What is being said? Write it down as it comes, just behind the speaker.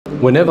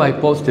Whenever I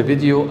post a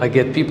video, I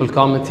get people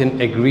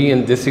commenting, agree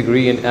and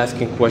disagree and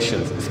asking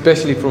questions,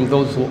 especially from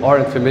those who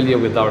aren't familiar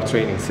with our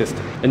training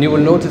system. And you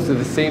will notice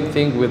the same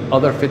thing with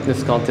other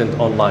fitness content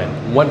online.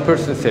 One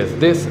person says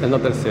this,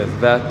 another says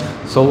that.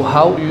 So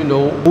how do you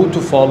know who to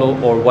follow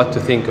or what to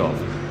think of?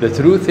 The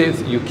truth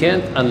is, you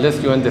can't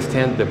unless you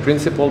understand the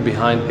principle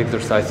behind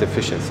exercise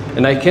efficiency.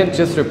 And I can't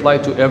just reply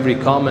to every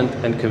comment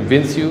and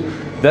convince you.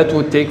 That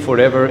would take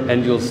forever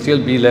and you'll still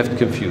be left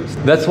confused.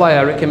 That's why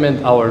I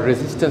recommend our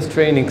resistance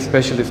training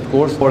specialist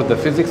course for the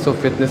physics of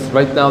fitness.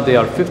 Right now they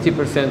are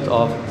 50%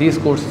 off. These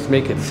courses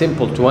make it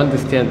simple to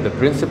understand the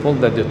principle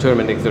that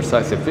determine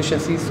exercise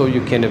efficiency so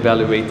you can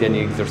evaluate any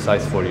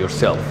exercise for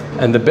yourself.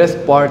 And the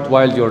best part,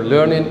 while you're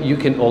learning, you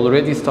can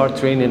already start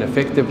training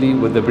effectively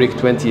with the Brick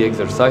 20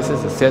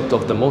 exercises, a set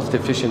of the most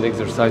efficient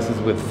exercises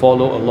with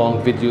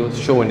follow-along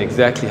videos showing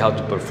exactly how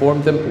to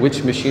perform them,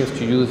 which machines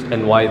to use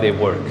and why they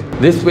work.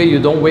 This way you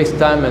don't waste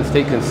time and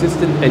stay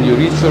consistent and you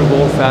reach your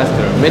goal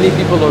faster. Many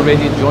people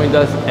already joined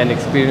us and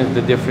experienced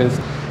the difference.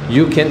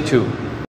 You can too.